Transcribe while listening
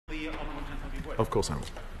Of course I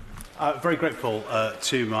will. Very grateful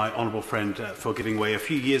to my honourable friend for giving way. A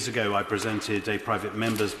few years ago, I presented a private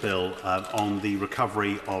member's bill on the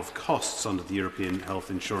recovery of costs under the European Health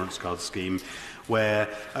Insurance Card Scheme, where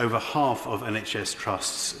over half of NHS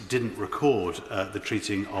trusts didn't record the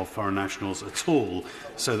treating of foreign nationals at all,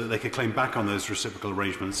 so that they could claim back on those reciprocal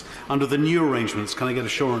arrangements. Under the new arrangements, can I get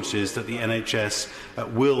assurances that the NHS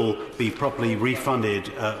will be properly refunded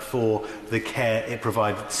for the care it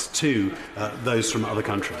provides to those from other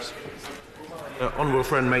countries? Honourable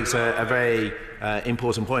friend makes a very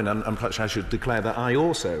important point, and perhaps I should declare that I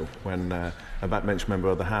also, when a backbench member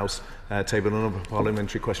of the House, tabled a number of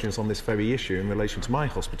parliamentary questions on this very issue in relation to my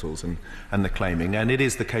hospitals and the claiming. And it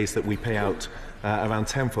is the case that we pay out around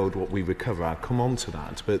tenfold what we recover. I'll come on to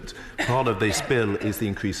that. But part of this bill is the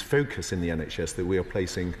increased focus in the NHS that we are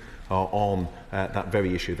placing on that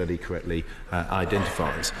very issue that he correctly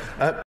identifies.